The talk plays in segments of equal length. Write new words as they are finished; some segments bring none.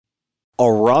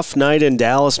A rough night in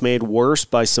Dallas made worse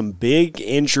by some big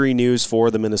injury news for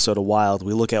the Minnesota Wild.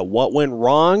 We look at what went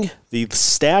wrong, the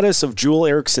status of Joel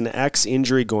Eriksson Ek's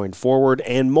injury going forward,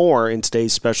 and more in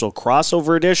today's special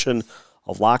crossover edition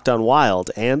of Locked on Wild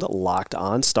and Locked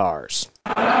on Stars.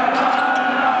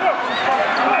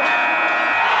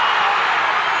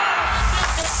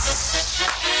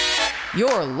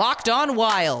 You're Locked on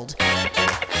Wild,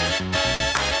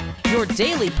 your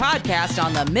daily podcast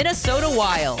on the Minnesota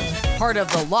Wild, part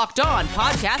of the Locked On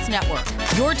Podcast Network,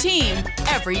 your team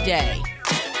every day.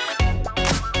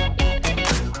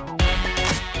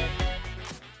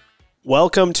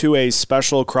 Welcome to a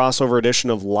special crossover edition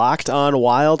of Locked on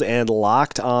Wild and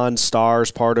Locked on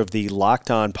Stars, part of the Locked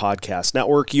On Podcast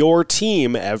Network, your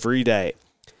team every day.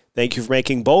 Thank you for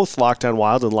making both Locked on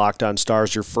Wild and Locked on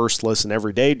Stars your first listen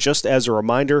every day. Just as a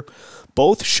reminder,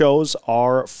 both shows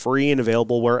are free and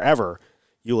available wherever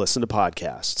you listen to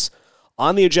podcasts.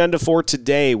 On the agenda for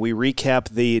today, we recap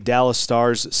the Dallas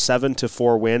Stars'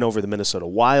 7-4 win over the Minnesota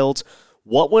Wild,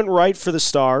 what went right for the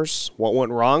Stars, what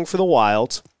went wrong for the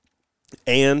Wild,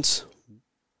 and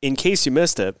in case you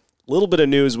missed it, a little bit of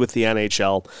news with the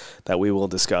NHL that we will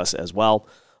discuss as well.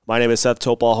 My name is Seth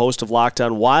Topal, host of Locked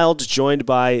on Wild, joined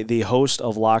by the host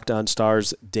of Locked on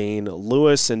Stars, Dane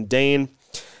Lewis. And Dane,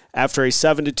 after a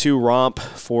 7-2 romp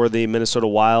for the Minnesota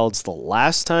Wilds, the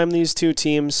last time these two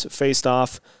teams faced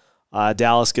off,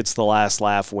 Dallas gets the last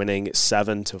laugh, winning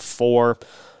 7-4.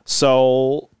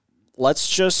 So let's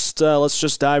just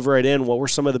dive right in. What were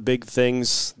some of the big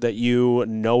things that you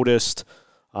noticed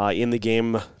in the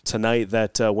game tonight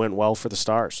that went well for the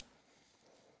Stars?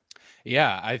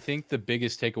 Yeah, I think the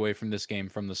biggest takeaway from this game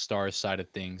from the Stars side of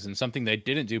things, and something they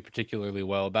didn't do particularly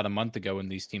well about a month ago when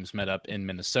these teams met up in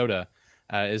Minnesota,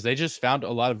 is they just found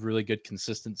a lot of really good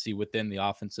consistency within the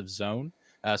offensive zone,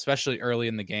 especially early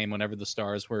in the game whenever the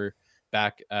Stars were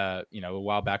back, a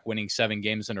while back, winning 7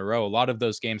 games in a row. A lot of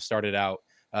those games started out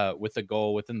with a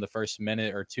goal within the first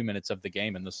minute or 2 minutes of the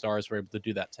game, and the Stars were able to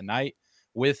do that tonight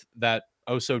with that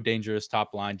oh-so-dangerous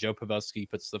top line. Joe Pavelski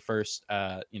puts the first,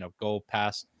 goal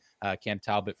past Cam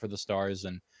Talbot for the Stars.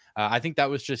 And I think that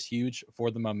was just huge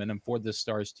for the momentum for this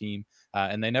Stars team.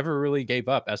 And they never really gave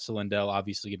up. Esa Lindell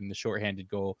obviously getting the shorthanded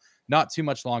goal not too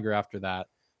much longer after that.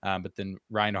 But then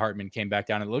Ryan Hartman came back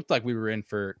down. It looked like we were in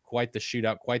for quite the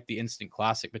shootout, quite the instant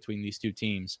classic between these two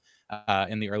teams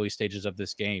in the early stages of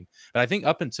this game. But I think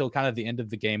up until kind of the end of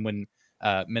the game when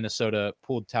Minnesota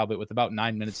pulled Talbot with about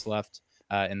 9 minutes left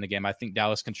in the game, I think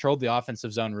Dallas controlled the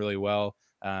offensive zone really well.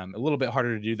 A little bit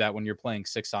harder to do that when you're playing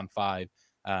 6-on-5.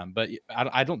 But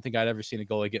I don't think I'd ever seen a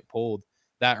goalie get pulled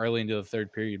that early into the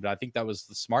third period. But I think that was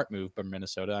the smart move by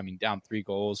Minnesota. I mean, down 3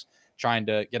 goals, trying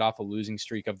to get off a losing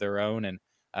streak of their own. And,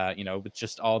 with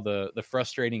just all the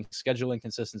frustrating schedule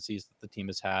inconsistencies that the team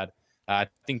has had, I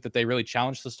think that they really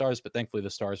challenged the Stars. But thankfully,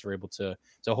 the Stars were able to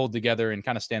hold together and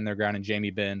kind of stand their ground. And Jamie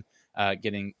Benn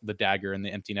getting the dagger in the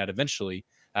empty net eventually.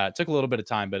 It took a little bit of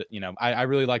time, but, I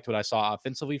really liked what I saw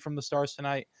offensively from the Stars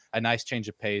tonight. A nice change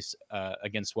of pace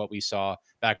against what we saw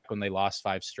back when they lost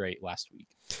 5 straight last week.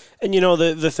 And,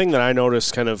 the thing that I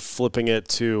noticed kind of flipping it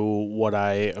to what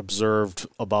I observed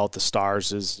about the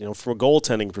Stars is, from a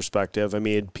goaltending perspective, I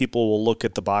mean, people will look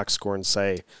at the box score and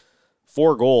say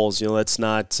 4 goals, that's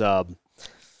not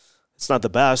it's not the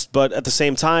best, but at the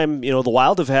same time, the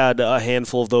Wild have had a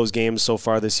handful of those games so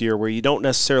far this year where you don't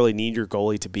necessarily need your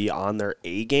goalie to be on their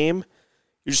A game.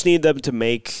 You just need them to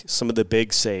make some of the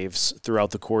big saves throughout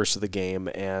the course of the game.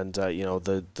 And,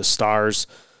 the Stars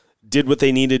did what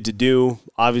they needed to do.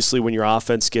 Obviously, when your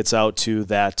offense gets out to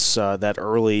that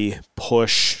early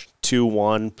push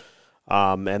 2-1,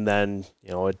 and then,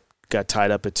 it got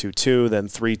tied up at 2-2, then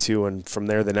 3-2, and from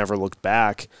there they never looked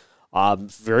back.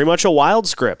 Very much a Wild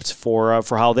script for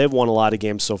how they've won a lot of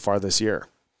games so far this year.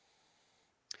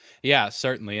 Yeah,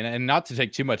 certainly. And not to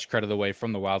take too much credit away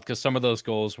from the Wild, because some of those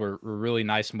goals were really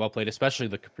nice and well played, especially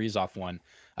the Kaprizov one.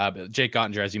 But Jake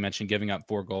Ottinger, as you mentioned, giving up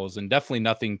 4 goals, and definitely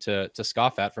nothing to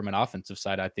scoff at from an offensive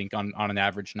side, I think, on an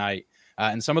average night.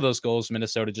 And some of those goals,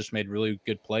 Minnesota just made really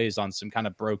good plays on some kind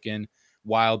of broken,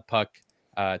 Wild puck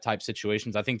type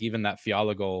situations. I think even that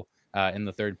Fiala goal in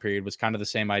the third period was kind of the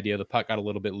same idea. The puck got a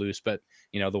little bit loose, but,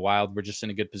 the Wild were just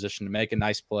in a good position to make a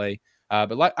nice play.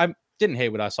 But I didn't hate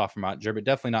what I saw from Ottinger, but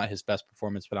definitely not his best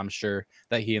performance. But I'm sure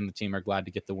that he and the team are glad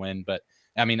to get the win. But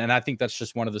I mean, and I think that's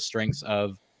just one of the strengths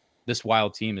of this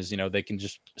Wild team is, they can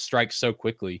just strike so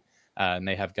quickly, and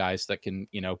they have guys that can,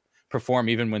 perform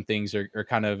even when things are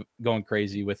kind of going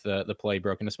crazy with the play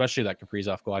broken, especially that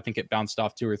Kaprizov goal. I think it bounced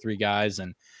off 2 or 3 guys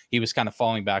and he was kind of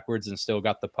falling backwards and still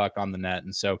got the puck on the net.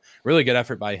 And so really good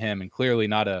effort by him, and clearly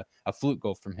not a fluke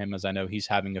goal from him, as I know he's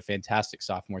having a fantastic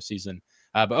sophomore season.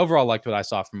 But overall, liked what I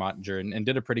saw from Ottinger and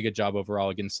did a pretty good job overall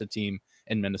against a team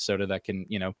in Minnesota that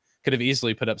could have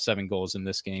easily put up 7 goals in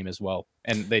this game as well.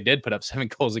 And they did put up 7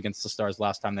 goals against the Stars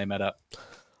last time they met up.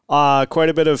 Quite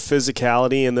a bit of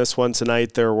physicality in this one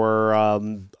tonight. There were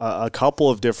a couple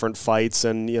of different fights,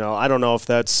 and I don't know if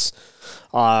that's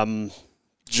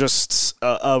just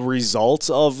a result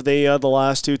of the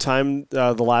last time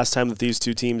that these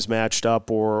two teams matched up,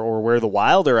 or where the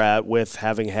Wild are at with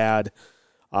having had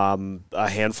a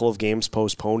handful of games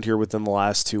postponed here within the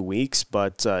last 2 weeks.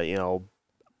 But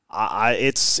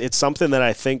it's something that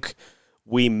I think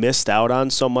we missed out on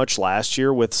so much last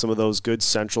year with some of those good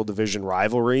Central Division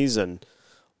rivalries, and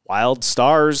Wild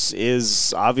Stars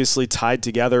is obviously tied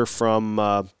together from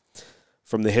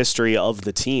the history of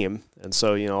the team. And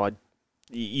so,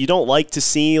 you don't like to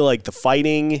see like the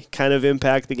fighting kind of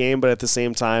impact the game, but at the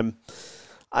same time,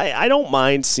 I don't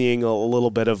mind seeing a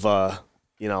little bit of a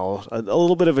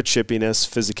little bit of a chippiness,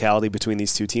 physicality between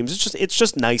these two teams. It's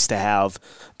just nice to have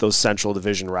those Central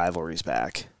Division rivalries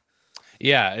back.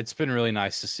 Yeah, it's been really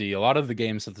nice to see. A lot of the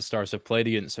games that the Stars have played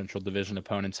against Central Division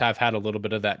opponents have had a little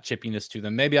bit of that chippiness to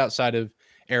them, maybe outside of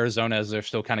Arizona as they're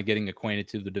still kind of getting acquainted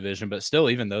to the division, but still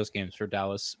even those games for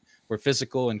Dallas were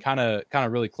physical and kind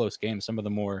of really close games, some of the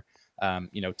more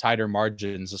tighter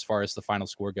margins as far as the final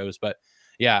score goes. But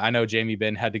yeah, I know Jamie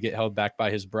Benn had to get held back by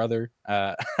his brother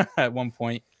at one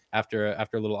point after a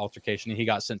little altercation, and he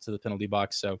got sent to the penalty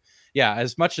box. So yeah,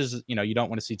 as much as you don't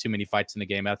want to see too many fights in the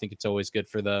game, I think it's always good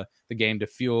for the game to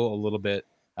fuel a little bit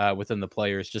within the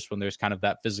players, just when there's kind of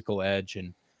that physical edge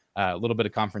and a little bit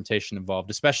of confrontation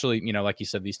involved, especially like you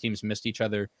said, these teams missed each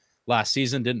other last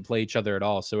season, didn't play each other at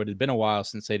all, so it had been a while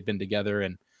since they'd been together.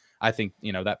 And I think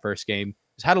that first game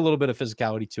had a little bit of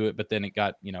physicality to it, but then it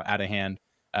got out of hand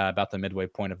about the midway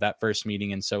point of that first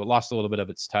meeting, and so it lost a little bit of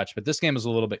its touch. But this game was a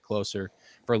little bit closer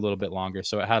for a little bit longer,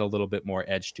 so it had a little bit more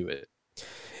edge to it.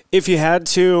 If you had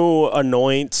to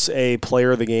anoint a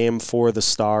player of the game for the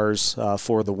Stars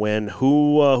for the win,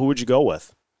 who would you go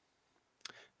with?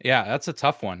 Yeah, that's a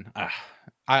tough one.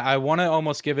 I want to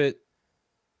almost give it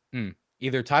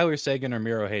either Tyler Seguin or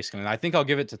Miro Heiskanen. I think I'll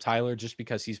give it to Tyler just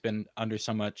because he's been under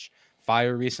so much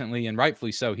fire recently, and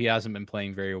rightfully so. He hasn't been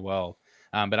playing very well.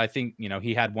 But I think,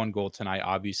 he had 1 goal tonight,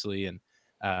 obviously. And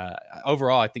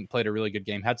overall, I think played a really good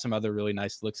game. Had some other really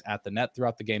nice looks at the net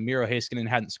throughout the game. Miro Heiskanen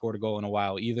hadn't scored a goal in a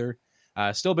while either.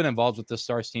 Still been involved with the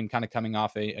Stars team, kind of coming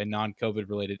off a non-COVID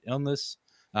related illness.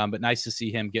 But nice to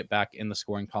see him get back in the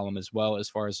scoring column as well as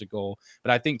far as a goal.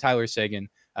 But I think Tyler Seguin,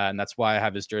 and that's why I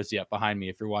have his jersey up behind me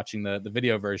if you're watching the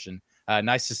video version,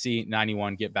 nice to see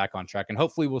 91 get back on track. And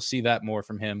hopefully we'll see that more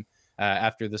from him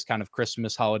after this kind of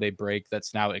Christmas holiday break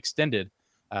that's now extended.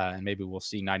 And maybe we'll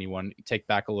see 91 take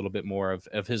back a little bit more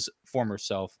of his former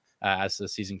self as the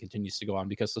season continues to go on,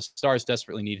 because the Stars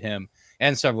desperately need him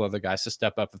and several other guys to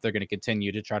step up if they're going to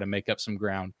continue to try to make up some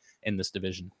ground in this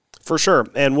division. For sure.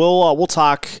 And we'll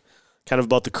talk kind of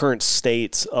about the current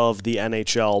state of the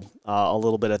NHL a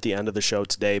little bit at the end of the show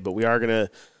today, but we are going to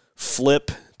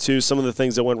flip to some of the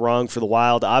things that went wrong for the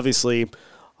Wild. Obviously,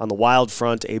 on the Wild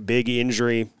front, a big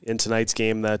injury in tonight's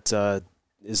game that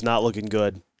is not looking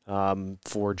good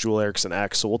for Joel Eriksson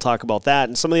Ek. So we'll talk about that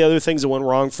and some of the other things that went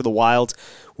wrong for the Wild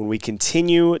when we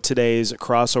continue today's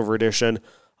crossover edition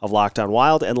of Locked On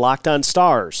Wild and Locked On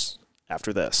Stars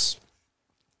after this.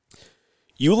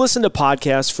 You listen to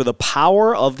podcasts for the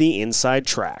power of the inside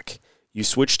track. You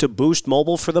switch to Boost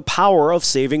Mobile for the power of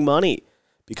saving money.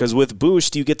 Because with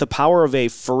Boost, you get the power of a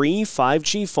free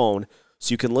 5G phone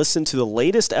so you can listen to the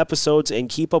latest episodes and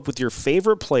keep up with your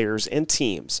favorite players and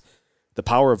teams. The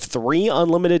power of 3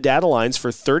 unlimited data lines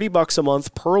for $30 a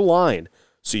month per line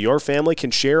so your family can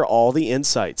share all the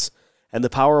insights. And the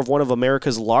power of one of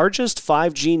America's largest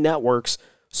 5G networks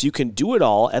so you can do it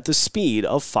all at the speed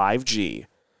of 5G.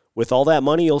 With all that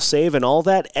money you'll save and all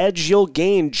that edge you'll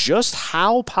gain, just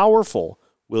how powerful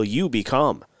will you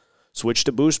become? Switch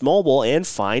to Boost Mobile and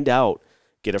find out.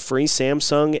 Get a free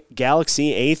Samsung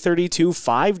Galaxy A32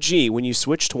 5G when you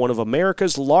switch to one of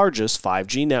America's largest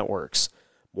 5G networks.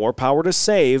 More power to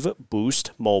save,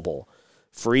 Boost Mobile.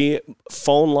 Free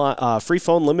phone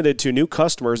limited to new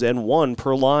customers and 1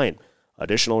 per line.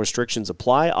 Additional restrictions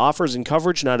apply. Offers and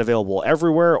coverage not available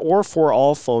everywhere or for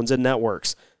all phones and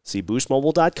networks. See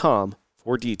boostmobile.com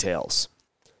for details.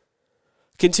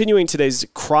 Continuing today's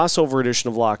crossover edition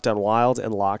of Locked On Wild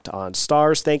and Locked On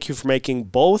Stars. Thank you for making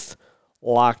both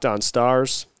Locked On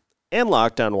Stars and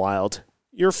Locked On Wild,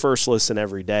 your first listen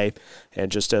every day.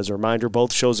 And just as a reminder,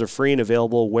 both shows are free and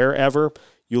available wherever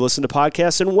you listen to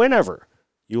podcasts and whenever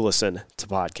you listen to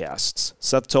podcasts.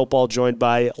 Seth Topal joined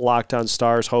by Locked On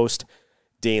Stars host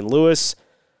Dane Lewis.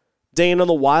 Dane, on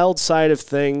the Wild side of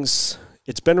things,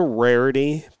 it's been a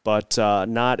rarity, but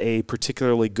not a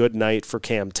particularly good night for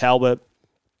Cam Talbot.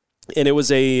 And it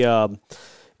was a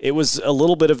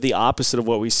little bit of the opposite of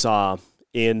what we saw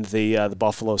in the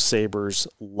Buffalo Sabres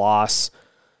loss,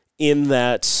 in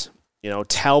that,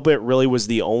 Talbot really was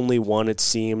the only one, it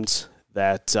seemed,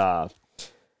 that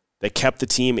kept the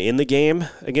team in the game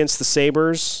against the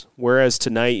Sabres. Whereas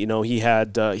tonight, he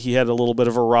had a little bit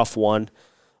of a rough one,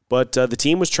 but the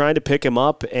team was trying to pick him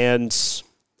up, and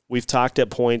we've talked at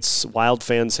points. Wild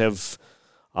fans have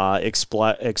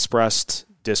expressed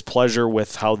displeasure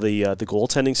with how the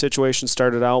goaltending situation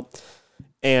started out.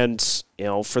 And,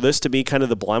 for this to be kind of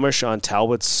the blemish on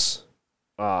Talbot's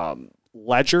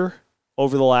ledger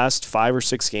over the last 5 or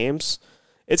 6 games,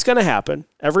 it's going to happen.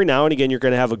 Every now and again, you're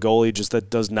going to have a goalie just that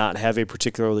does not have a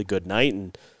particularly good night.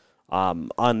 And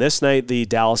on this night, the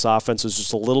Dallas offense was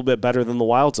just a little bit better than the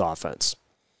Wild's offense.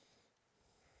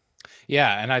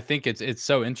 Yeah, and I think it's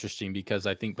so interesting because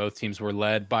I think both teams were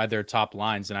led by their top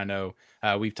lines, and I know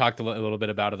we've talked a little bit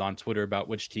about it on Twitter about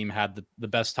which team had the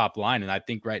best top line, and I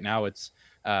think right now it's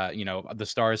the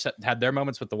Stars had their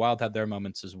moments, but the Wild had their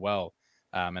moments as well.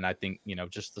 And I think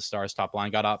just the Stars top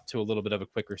line got off to a little bit of a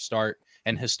quicker start,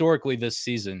 and historically this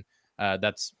season,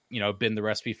 that's been the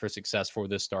recipe for success for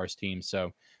this Stars team.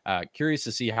 So curious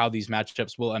to see how these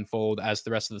matchups will unfold as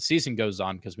the rest of the season goes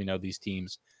on, because we know these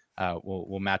teams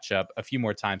will match up a few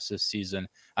more times this season.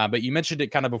 But you mentioned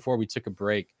it kind of before we took a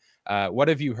break. What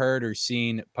have you heard or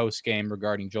seen post-game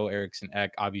regarding Joel Eriksson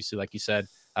Ek? Obviously, like you said,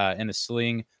 in a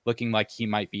sling, looking like he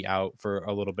might be out for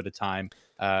a little bit of time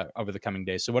over the coming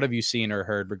days. So what have you seen or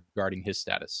heard regarding his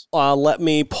status? Let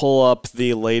me pull up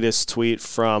the latest tweet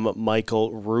from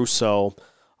Michael Russo.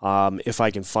 If I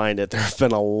can find it. There have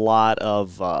been a lot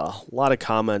of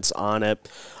comments on it.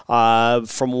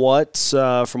 From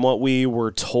what we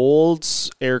were told,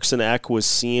 Eriksson Ek was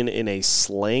seen in a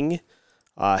sling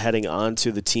heading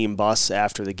onto the team bus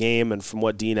after the game, and from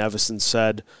what Dean Evison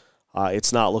said,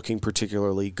 it's not looking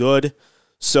particularly good.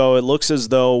 So it looks as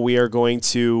though we are going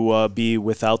to be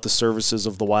without the services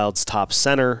of the Wild's top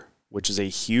center, which is a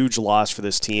huge loss for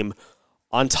this team,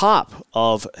 on top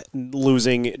of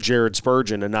losing Jared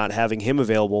Spurgeon and not having him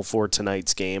available for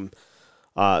tonight's game.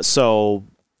 So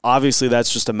obviously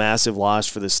that's just a massive loss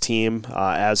for this team.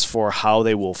 As for how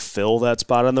they will fill that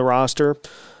spot on the roster,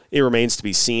 it remains to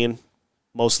be seen.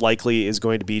 Most likely is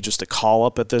going to be just a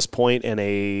call-up at this point and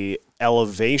a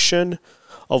elevation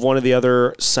of one of the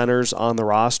other centers on the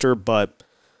roster. But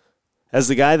as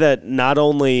the guy that not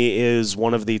only is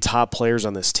one of the top players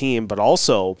on this team, but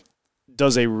also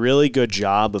does a really good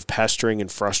job of pestering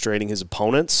and frustrating his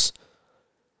opponents,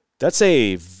 that's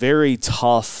a very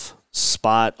tough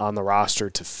spot on the roster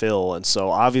to fill. And so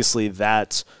obviously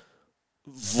that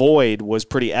void was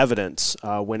pretty evident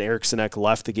when Eriksson Ek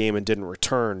left the game and didn't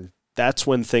return. That's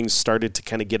when things started to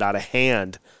kind of get out of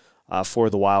hand for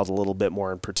the Wild a little bit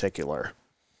more in particular.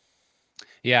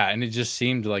 Yeah, and it just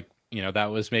seemed like,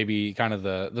 that was maybe kind of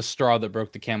the straw that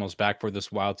broke the camel's back for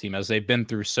this Wild team, as they've been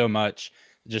through so much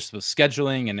just with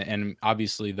scheduling, and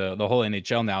obviously the whole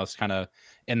NHL now is kind of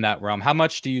in that realm. How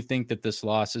much do you think that this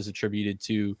loss is attributed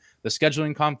to the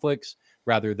scheduling conflicts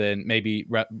rather than maybe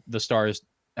the Stars,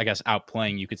 I guess,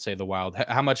 outplaying, you could say, the Wild?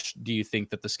 How much do you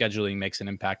think that the scheduling makes an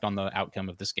impact on the outcome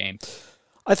of this game?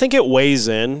 I think it weighs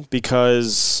in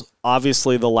because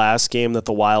obviously the last game that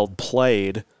the Wild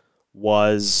played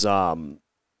was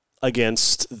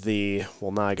against the,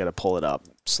 well, now I got to pull it up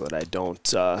so that I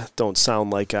don't sound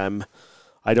like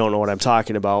I don't know what I'm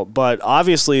talking about. But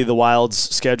obviously the Wild's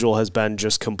schedule has been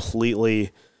just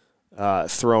completely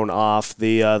thrown off.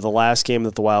 The last game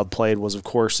that the Wild played was, of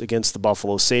course, against the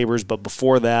Buffalo Sabres. But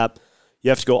before that, you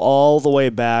have to go all the way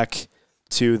back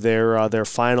to their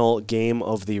final game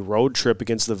of the road trip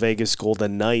against the Vegas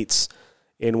Golden Knights,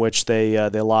 in which they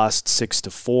lost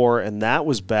 6-4, and that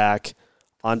was back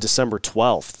on December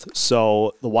 12th.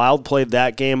 So the Wild played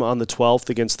that game on the 12th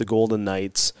against the Golden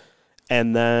Knights,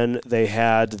 and then they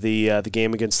had the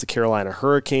game against the Carolina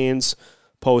Hurricanes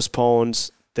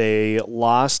postponed. They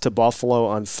lost to Buffalo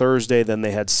on Thursday. Then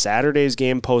they had Saturday's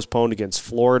game postponed against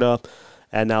Florida,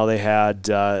 and now they had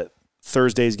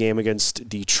Thursday's game against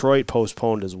Detroit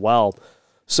postponed as well.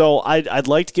 So I'd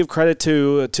like to give credit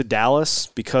to Dallas,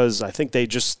 because I think they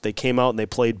came out and they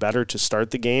played better to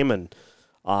start the game, and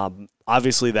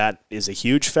obviously that is a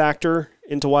huge factor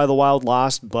into why the Wild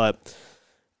lost. But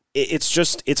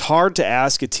it's hard to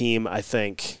ask a team, I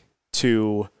think,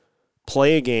 to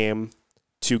play a game,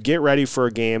 to get ready for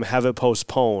a game, have it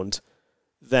postponed,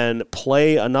 then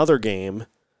play another game,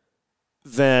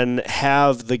 then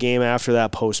have the game after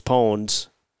that postponed.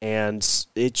 And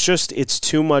it's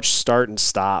too much start and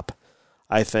stop,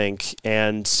 I think.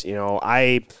 And,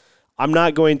 I'm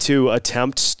not going to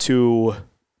attempt to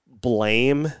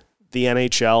blame the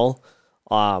NHL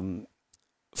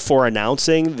for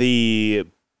announcing the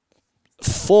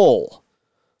full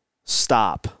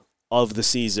stop of the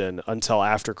season until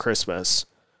after Christmas.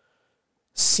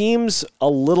 Seems a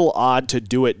little odd to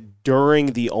do it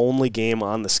during the only game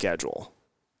on the schedule.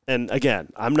 And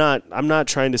again, I'm not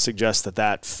trying to suggest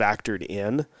that factored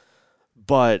in,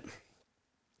 but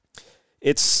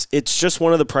it's just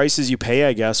one of the prices you pay,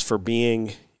 I guess, for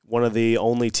being one of the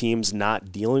only teams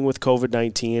not dealing with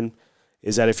COVID-19,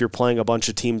 is that if you're playing a bunch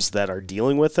of teams that are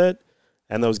dealing with it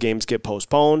and those games get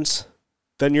postponed,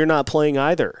 then you're not playing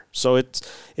either. So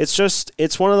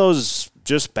it's one of those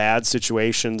just bad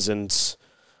situations, and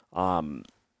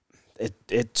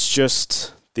it's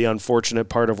just the unfortunate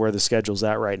part of where the schedule's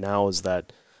at right now is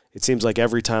that it seems like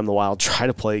every time the Wild try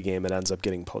to play a game, it ends up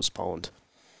getting postponed.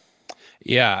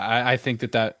 Yeah, I think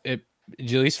that at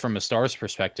least from a Stars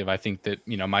perspective, I think that,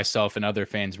 myself and other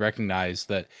fans recognize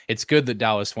that it's good that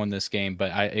Dallas won this game,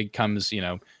 but it comes,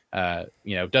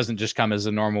 doesn't just come as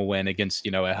a normal win against,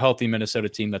 a healthy Minnesota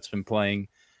team that's been playing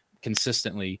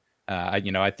consistently.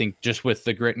 I think just with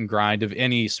the grit and grind of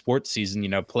any sports season,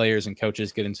 players and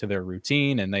coaches get into their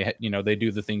routine and they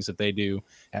do the things that they do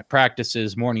at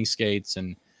practices, morning skates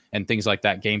and things like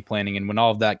that, game planning. And when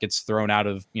all of that gets thrown out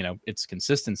of, its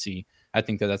consistency, I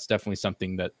think that's definitely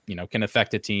something that, can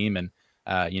affect a team and,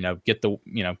 get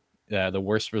the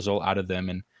worst result out of them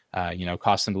and,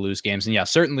 cost them to lose games. And yeah,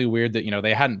 certainly weird that,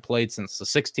 they hadn't played since the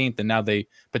 16th and now they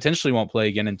potentially won't play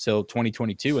again until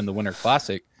 2022 in the Winter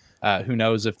Classic. Who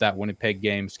knows if that Winnipeg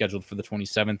game scheduled for the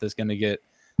 27th is going to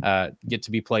get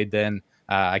to be played then.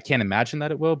 I can't imagine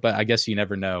that it will, but I guess you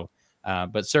never know.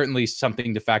 But certainly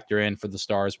something to factor in for the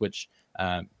Stars, which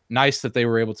nice that they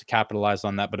were able to capitalize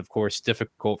on that. But of course,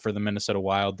 difficult for the Minnesota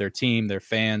Wild, their team, their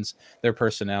fans, their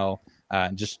personnel,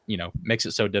 just, makes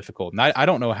it so difficult. And I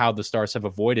don't know how the Stars have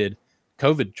avoided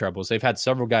COVID troubles. They've had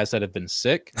several guys that have been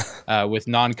sick with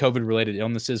non-COVID related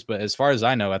illnesses. But as far as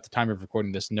I know, at the time of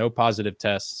recording this, no positive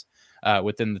tests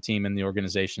within the team and the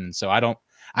organization. So I don't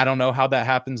know how that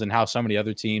happens and how so many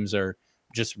other teams are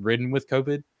just ridden with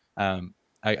COVID.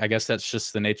 I guess that's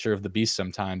just the nature of the beast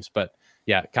sometimes. But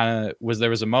yeah, there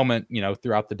was a moment,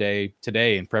 throughout the day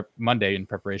today and Monday in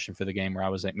preparation for the game where I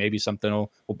was like, maybe something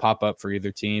will pop up for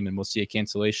either team and we'll see a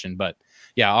cancellation. But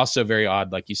yeah, also very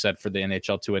odd, like you said, for the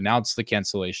NHL to announce the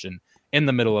cancellation in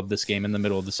the middle of this game, in the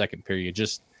middle of the second period.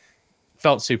 Just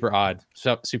felt super odd,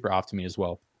 super off to me as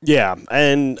well. Yeah,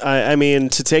 and I mean,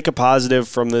 to take a positive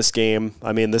from this game,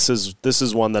 I mean, this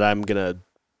is one that I'm gonna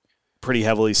pretty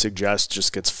heavily suggest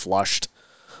just gets flushed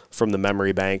from the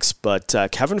memory banks. But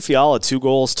Kevin Fiala, 2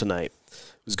 goals tonight.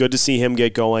 It was good to see him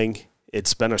get going.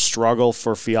 It's been a struggle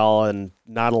for Fiala, and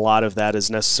not a lot of that is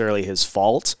necessarily his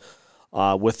fault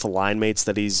with the line mates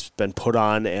that he's been put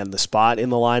on and the spot in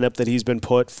the lineup that he's been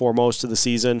put for most of the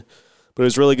season. But it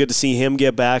was really good to see him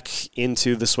get back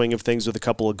into the swing of things with a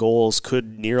couple of goals.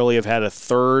 Could nearly have had a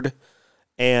third.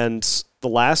 And the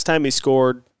last time he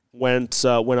scored, went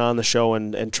on the show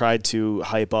and tried to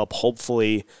hype up,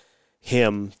 hopefully,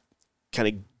 him kind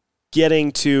of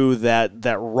getting to that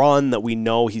run that we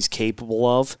know he's capable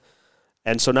of.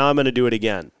 And so now I'm going to do it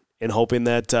again in hoping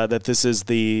that this is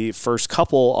the first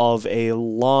couple of a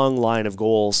long line of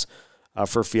goals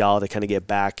for Fiala to kind of get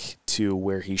back to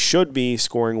where he should be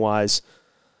scoring-wise.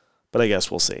 But I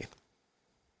guess we'll see.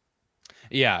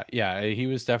 Yeah, he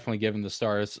was definitely giving the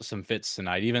Stars some fits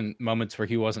tonight, even moments where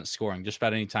he wasn't scoring. Just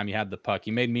about any time he had the puck,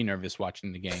 he made me nervous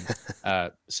watching the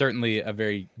game. Certainly a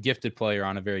very gifted player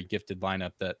on a very gifted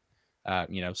lineup that,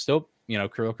 still,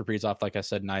 Kirill Kaprizov, like I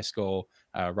said, nice goal.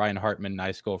 Ryan Hartman,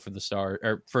 nice goal for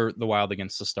for the Wild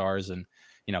against the Stars. And,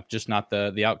 just not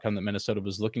the outcome that Minnesota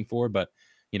was looking for. But,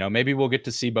 maybe we'll get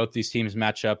to see both these teams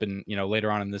match up and, later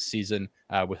on in this season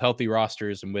with healthy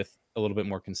rosters and with a little bit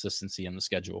more consistency in the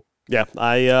schedule. Yeah,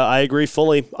 I agree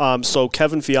fully. So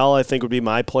Kevin Fiala, I think, would be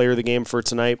my player of the game for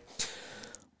tonight.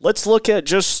 Let's look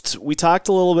at we talked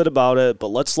a little bit about it, but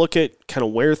let's look at kind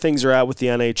of where things are at with the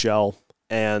NHL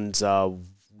and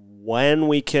when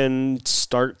we can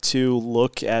start to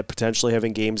look at potentially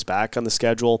having games back on the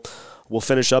schedule. We'll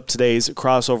finish up today's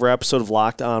crossover episode of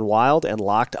Locked On Wild and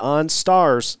Locked On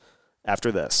Stars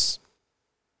after this.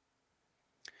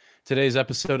 Today's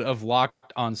episode of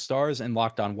Locked on Stars and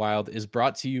Locked on Wild is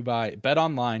brought to you by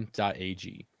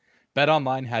betonline.ag.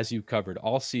 BetOnline has you covered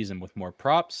all season with more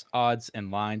props, odds,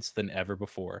 and lines than ever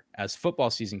before as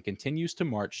football season continues to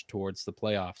march towards the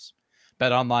playoffs.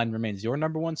 BetOnline remains your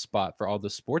number one spot for all the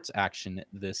sports action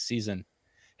this season.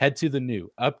 Head to the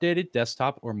new, updated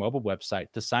desktop or mobile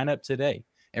website to sign up today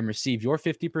and receive your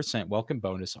 50% welcome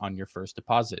bonus on your first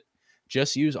deposit.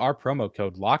 Just use our promo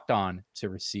code LOCKEDON to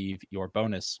receive your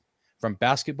bonus. From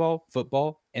basketball,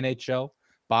 football, NHL,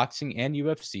 boxing, and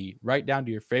UFC, right down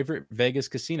to your favorite Vegas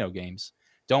casino games,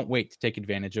 don't wait to take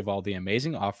advantage of all the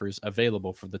amazing offers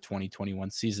available for the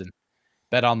 2021 season.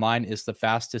 BetOnline is the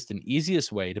fastest and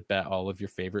easiest way to bet all of your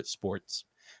favorite sports.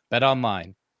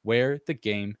 BetOnline, where the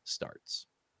game starts.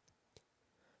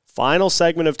 Final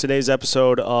segment of today's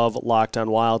episode of Locked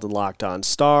on Wild and Locked on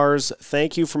Stars.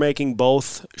 Thank you for making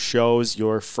both shows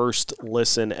your first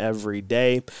listen every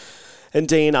day. And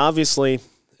Dane, obviously,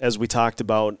 as we talked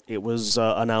about, it was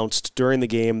announced during the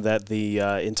game that the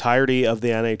entirety of the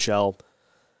NHL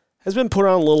has been put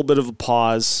on a little bit of a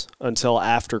pause until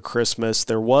after Christmas.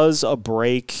 There was a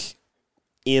break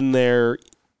in there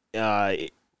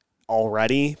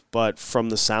already, but from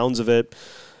the sounds of it,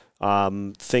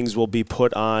 things will be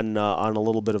put on a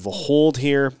little bit of a hold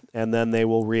here, and then they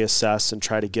will reassess and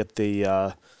try to get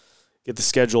the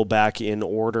schedule back in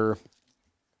order.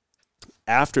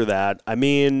 After that, I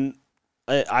mean,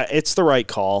 it's the right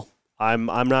call. I'm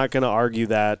not going to argue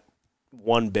that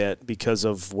one bit because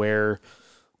of where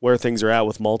things are at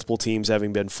with multiple teams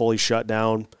having been fully shut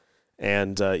down,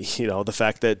 and the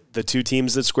fact that the two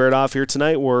teams that squared off here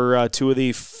tonight were two of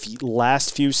the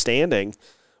last few standing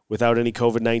without any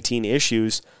COVID-19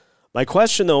 issues. My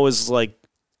question though is like,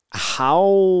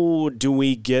 how do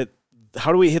we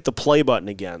hit the play button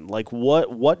again? Like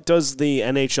what does the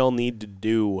NHL need to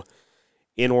do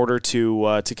in order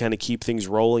to kind of keep things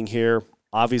rolling here?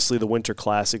 Obviously, the Winter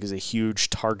Classic is a huge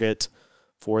target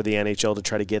for the NHL to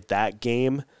try to get that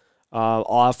game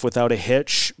off without a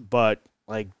hitch. But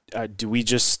like,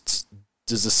 does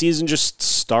the season just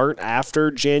start after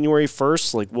January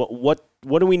 1st? Like,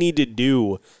 what do we need to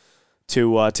do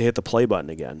to hit the play button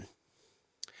again?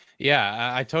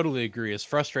 Yeah, I totally agree. As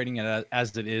frustrating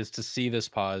as it is to see this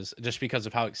pause, just because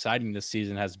of how exciting this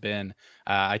season has been,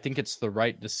 I think it's the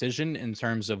right decision in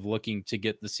terms of looking to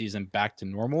get the season back to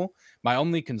normal. My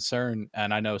only concern,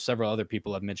 and I know several other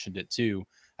people have mentioned it too,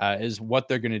 is what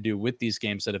they're going to do with these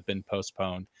games that have been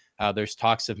postponed. There's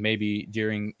talks of maybe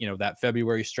during that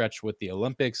February stretch with the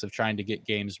Olympics of trying to get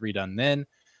games redone then,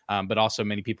 but also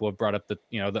many people have brought up that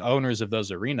the owners of those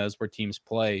arenas where teams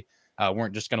play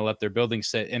weren't just going to let their buildings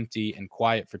sit empty and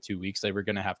quiet for 2 weeks. They were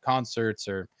going to have concerts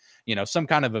or, some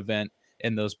kind of event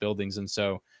in those buildings. And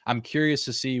so I'm curious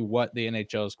to see what the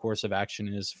NHL's course of action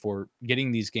is for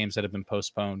getting these games that have been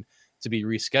postponed to be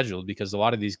rescheduled, because a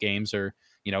lot of these games are,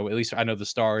 at least I know the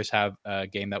Stars have a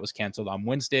game that was canceled on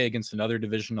Wednesday against another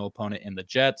divisional opponent in the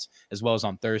Jets, as well as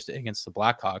on Thursday against the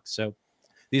Blackhawks. So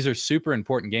these are super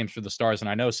important games for the Stars. And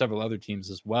I know several other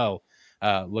teams as well,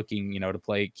 looking, to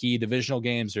play key divisional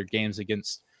games or games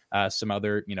against some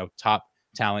other, top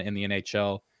talent in the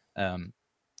NHL.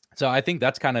 So I think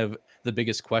that's kind of the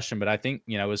biggest question. But I think,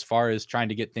 as far as trying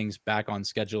to get things back on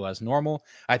schedule as normal,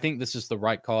 I think this is the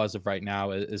right call as of right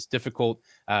now. As difficult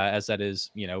as that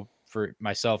is, for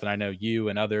myself, and I know you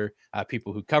and other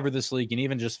people who cover this league, and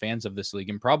even just fans of this league,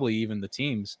 and probably even the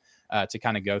teams to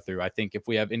kind of go through. I think if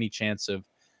we have any chance of,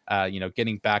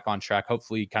 getting back on track,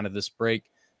 hopefully kind of this break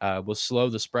will slow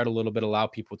the spread a little bit, allow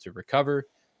people to recover.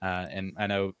 And I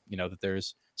know, that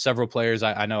there's several players.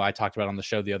 I know I talked about on the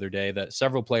show the other day that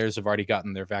several players have already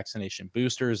gotten their vaccination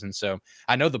boosters. And so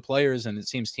I know the players, and it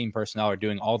seems team personnel are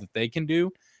doing all that they can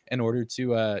do in order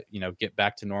to, get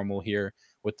back to normal here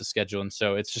with the schedule. And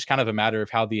so it's just kind of a matter of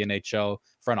how the NHL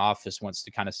front office wants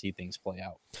to kind of see things play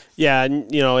out. Yeah.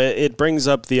 And, it brings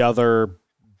up the other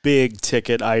big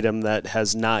ticket item that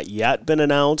has not yet been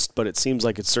announced, but it seems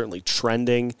like it's certainly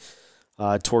trending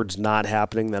towards not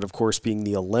happening. That, of course, being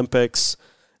the Olympics.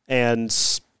 And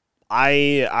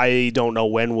I don't know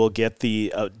when we'll get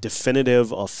the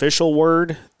definitive official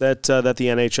word that the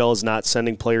NHL is not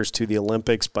sending players to the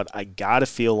Olympics, but I gotta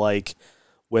feel like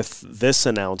with this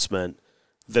announcement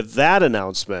that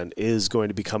announcement is going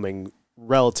to be coming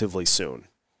relatively soon.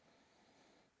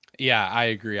 Yeah, I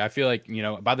agree. I feel like,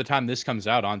 by the time this comes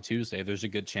out on Tuesday, there's a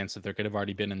good chance that there could have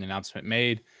already been an announcement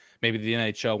made. Maybe the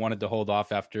NHL wanted to hold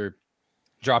off after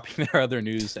dropping their other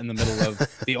news in the middle of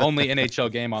the only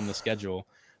NHL game on the schedule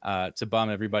to bum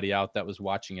everybody out that was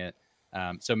watching it.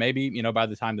 So maybe, by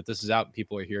the time that this is out,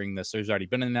 people are hearing this, there's already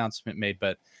been an announcement made.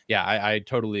 But yeah, I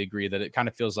totally agree that it kind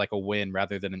of feels like a win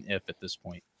rather than an if at this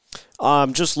point.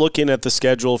 Just looking at the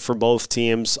schedule for both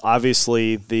teams,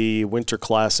 obviously the Winter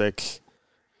Classic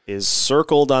is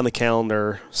circled on the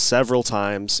calendar several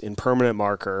times in permanent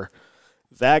marker.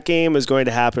 That game is going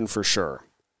to happen for sure.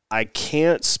 I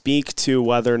can't speak to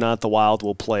whether or not the Wild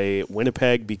will play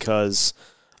Winnipeg because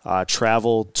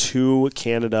travel to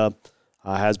Canada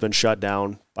has been shut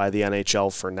down by the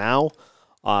NHL for now.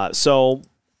 So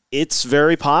it's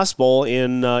very possible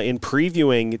in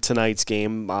previewing tonight's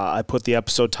game, I put the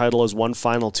episode title as One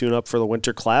Final Tune-Up for the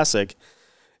Winter Classic.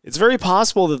 It's very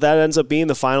possible that ends up being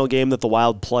the final game that the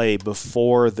Wild play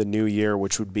before the new year,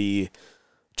 which would be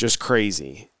just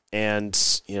crazy. And,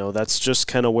 that's just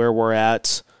kind of where we're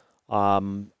at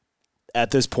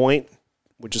this point.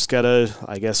 We just got to,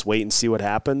 I guess, wait and see what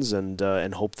happens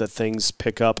and hope that things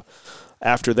pick up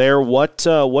after there. What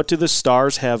do the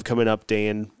Stars have coming up,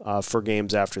 Dane, for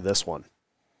games after this one?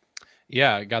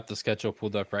 Yeah, I got the schedule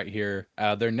pulled up right here.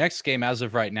 Their next game as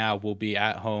of right now will be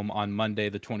at home on Monday,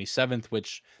 the 27th,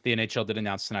 which the NHL did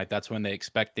announce tonight. That's when they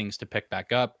expect things to pick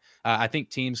back up. I think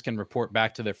teams can report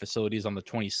back to their facilities on the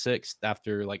 26th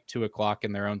after like 2:00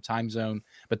 in their own time zone,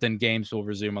 but then games will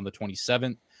resume on the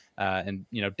 27th. And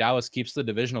Dallas keeps the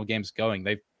divisional games going.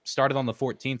 They've started on the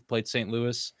 14th, played St.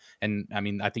 Louis. And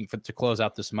I think to close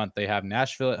out this month, they have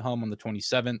Nashville at home on the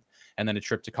 27th, and then a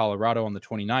trip to Colorado on the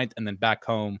 29th, and then back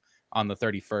home on the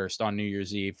 31st on New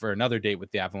Year's Eve for another date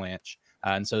with the Avalanche.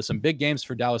 And so some big games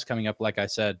for Dallas coming up. Like I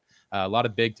said, a lot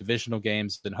of big divisional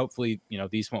games, and hopefully,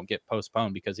 these won't get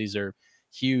postponed because these are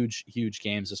huge, huge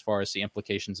games as far as the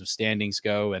implications of standings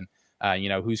go and,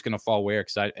 who's going to fall where.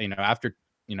 Because after,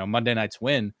 Monday night's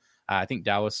win, I think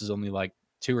Dallas is only like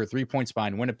 2 or 3 points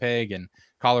behind Winnipeg, and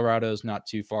Colorado's not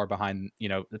too far behind,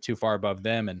 too far above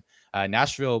them. And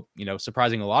Nashville,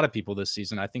 surprising a lot of people this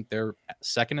season. I think they're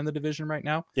second in the division right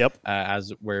now. Yep.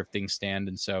 As where things stand.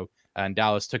 And so, and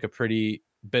Dallas took a pretty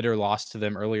bitter loss to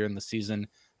them earlier in the season.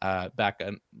 Back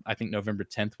on, I think November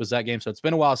 10th was that game. So it's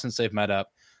been a while since they've met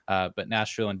up. But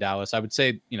Nashville and Dallas, I would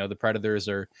say, the Predators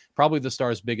are probably the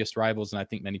Stars' biggest rivals, and I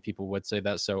think many people would say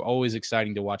that. So always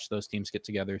exciting to watch those teams get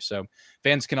together. So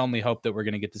fans can only hope that we're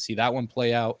going to get to see that one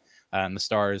play out. And the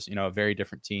Stars, a very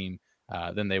different team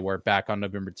than they were back on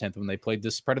November 10th when they played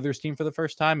this Predators team for the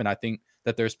first time. And I think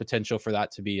that there's potential for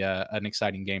that to be an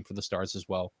exciting game for the Stars as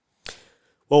well.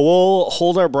 Well, we'll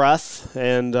hold our breath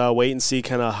and wait and see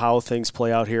kind of how things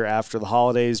play out here after the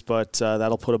holidays, but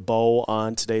that'll put a bow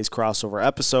on today's crossover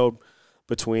episode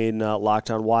between Locked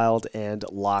On Wild and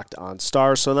Locked On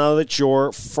Stars. So now that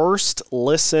your first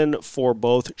listen for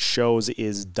both shows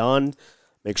is done,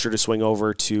 make sure to swing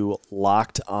over to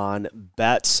Locked On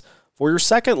Bets for your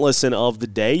second listen of the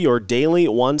day, your daily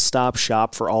one-stop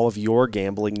shop for all of your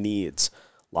gambling needs.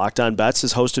 Locked On Bets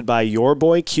is hosted by your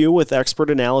boy Q with expert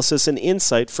analysis and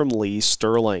insight from Lee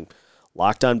Sterling.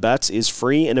 Locked On Bets is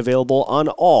free and available on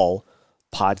all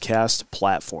podcast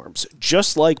platforms,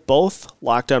 just like both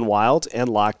Locked On Wild and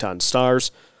Locked On Stars.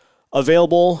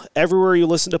 Available everywhere you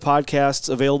listen to podcasts,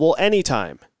 available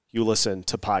anytime you listen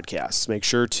to podcasts. Make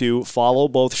sure to follow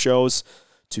both shows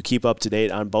to keep up to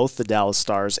date on both the Dallas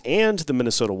Stars and the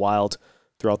Minnesota Wild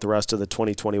throughout the rest of the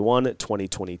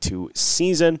 2021-2022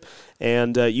 season.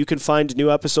 And you can find new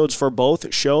episodes for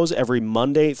both shows every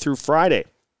Monday through Friday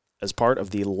as part of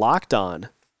the Locked On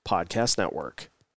Podcast Network.